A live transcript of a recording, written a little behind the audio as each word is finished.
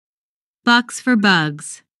Bucks for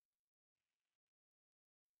bugs.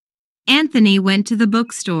 Anthony went to the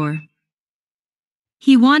bookstore.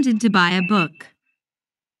 He wanted to buy a book.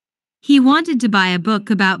 He wanted to buy a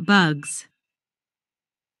book about bugs.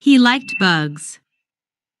 He liked bugs.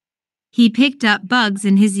 He picked up bugs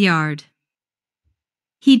in his yard.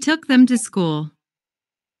 He took them to school.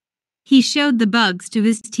 He showed the bugs to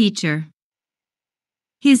his teacher.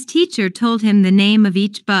 His teacher told him the name of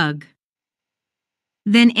each bug.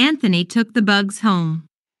 Then Anthony took the bugs home.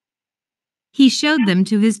 He showed them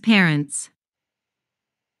to his parents.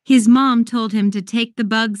 His mom told him to take the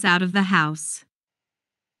bugs out of the house.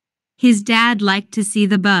 His dad liked to see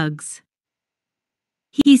the bugs.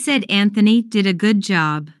 He said Anthony did a good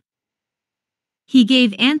job. He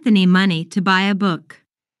gave Anthony money to buy a book.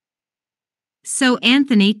 So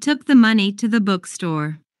Anthony took the money to the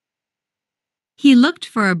bookstore. He looked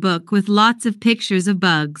for a book with lots of pictures of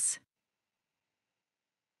bugs.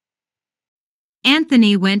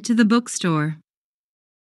 Anthony went to the bookstore.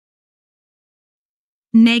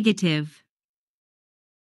 Negative.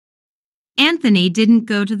 Anthony didn't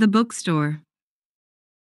go to the bookstore.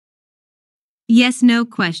 Yes, no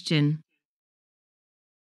question.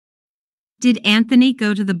 Did Anthony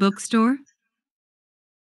go to the bookstore?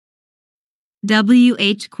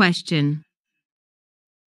 WH question.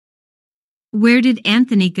 Where did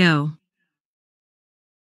Anthony go?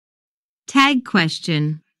 Tag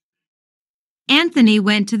question. Anthony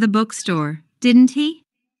went to the bookstore, didn't he?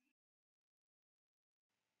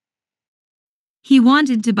 He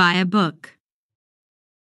wanted to buy a book.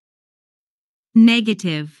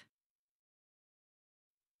 Negative.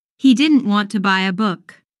 He didn't want to buy a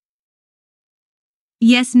book.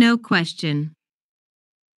 Yes, no question.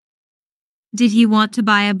 Did he want to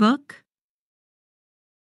buy a book?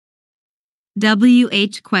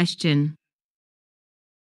 WH question.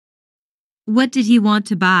 What did he want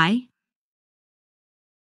to buy?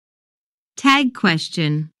 Tag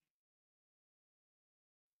question.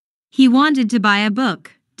 He wanted to buy a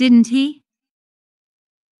book, didn't he?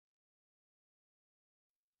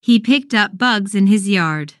 He picked up bugs in his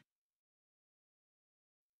yard.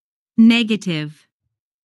 Negative.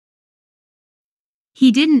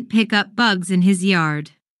 He didn't pick up bugs in his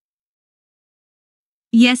yard.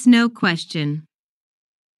 Yes, no question.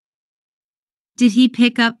 Did he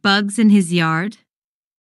pick up bugs in his yard?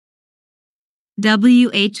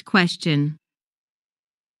 WH question.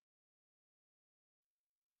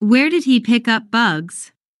 Where did he pick up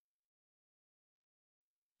bugs?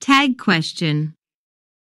 Tag question.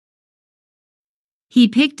 He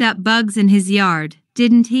picked up bugs in his yard,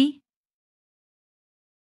 didn't he?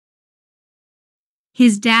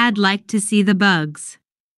 His dad liked to see the bugs.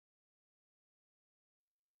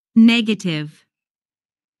 Negative.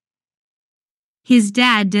 His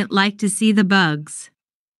dad didn't like to see the bugs.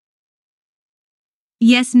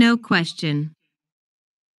 Yes, no question.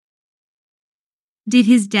 Did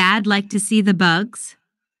his dad like to see the bugs?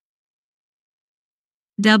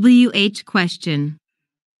 WH question.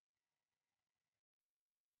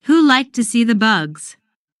 Who liked to see the bugs?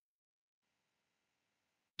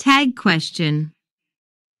 Tag question.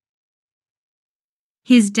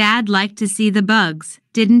 His dad liked to see the bugs,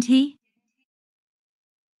 didn't he?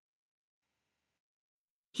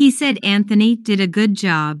 He said Anthony did a good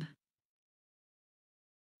job.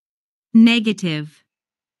 Negative.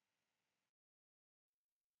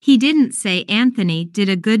 He didn't say Anthony did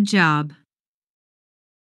a good job.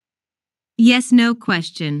 Yes, no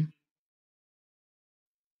question.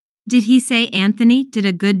 Did he say Anthony did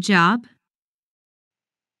a good job?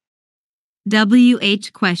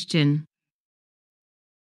 WH question.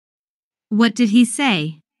 What did he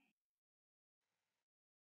say?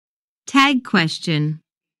 Tag question.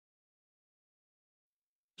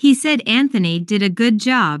 He said Anthony did a good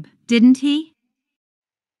job, didn't he?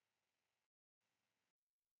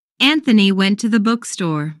 Anthony went to the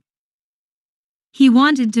bookstore. He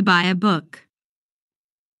wanted to buy a book.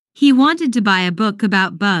 He wanted to buy a book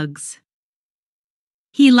about bugs.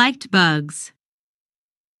 He liked bugs.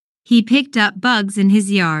 He picked up bugs in his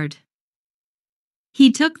yard. He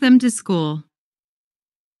took them to school.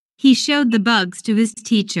 He showed the bugs to his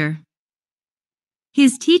teacher.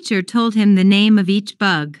 His teacher told him the name of each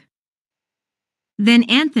bug. Then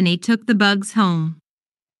Anthony took the bugs home.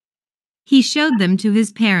 He showed them to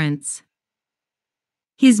his parents.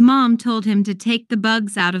 His mom told him to take the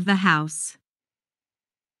bugs out of the house.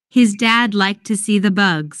 His dad liked to see the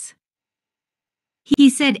bugs. He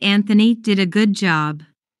said Anthony did a good job.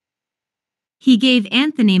 He gave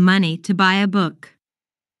Anthony money to buy a book.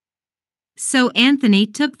 So Anthony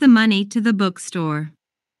took the money to the bookstore.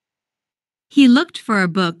 He looked for a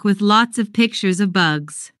book with lots of pictures of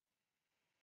bugs.